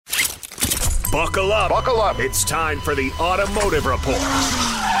Buckle up. Buckle up. It's time for the Automotive Report.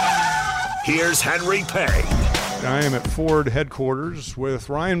 Here's Henry Payne. I am at Ford headquarters with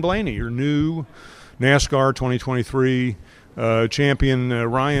Ryan Blaney, your new NASCAR 2023 champion.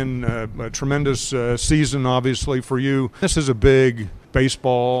 Ryan, a tremendous season, obviously, for you. This is a big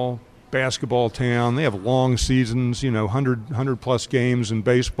basketball town. They have long seasons, 100-plus games in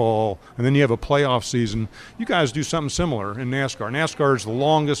baseball, and then you have a playoff season. You guys do something similar in NASCAR. NASCAR is the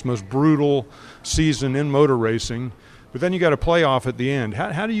longest, most brutal season in motor racing, but then you got a playoff at the end.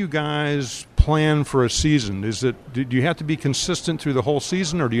 How do you guys plan for a season? Do you have to be consistent through the whole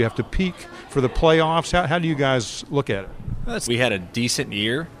season, or do you have to peak for the playoffs? How do you guys look at it? We had a decent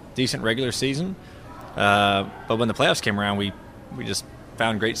year, decent regular season, but when the playoffs came around, we just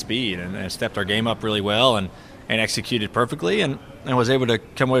found great speed and stepped our game up really well and executed perfectly and was able to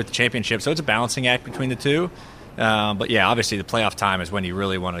come away with the championship. So it's a balancing act between the two. But yeah, obviously the playoff time is when you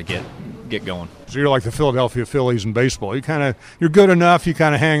really want to get going. So you're like the Philadelphia Phillies in baseball. You're good enough. You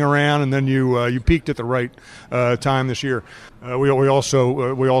kind of hang around, and then you peaked at the right time this year. We all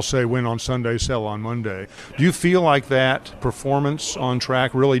say win on Sunday, sell on Monday. Do you feel like that performance on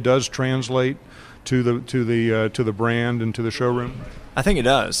track really does translate to the brand and to the showroom? I think it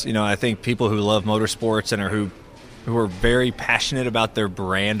does. I think people who love motorsports and who are very passionate about their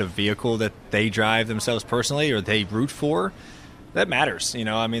brand of vehicle that they drive themselves personally or they root for, that matters.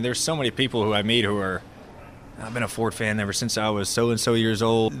 There's so many people who I meet I've been a Ford fan ever since I was so-and-so years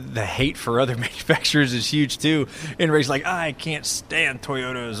old. The hate for other manufacturers is huge too. In race, like, I can't stand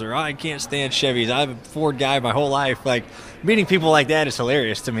Toyotas or I can't stand Chevys. I'm a Ford guy my whole life. Like, meeting people like that is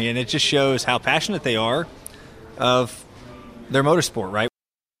hilarious to me, and it just shows how passionate they are of their motorsport, right?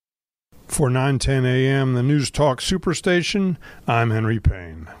 For 9:10 a.m., the News Talk Superstation, I'm Henry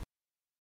Payne.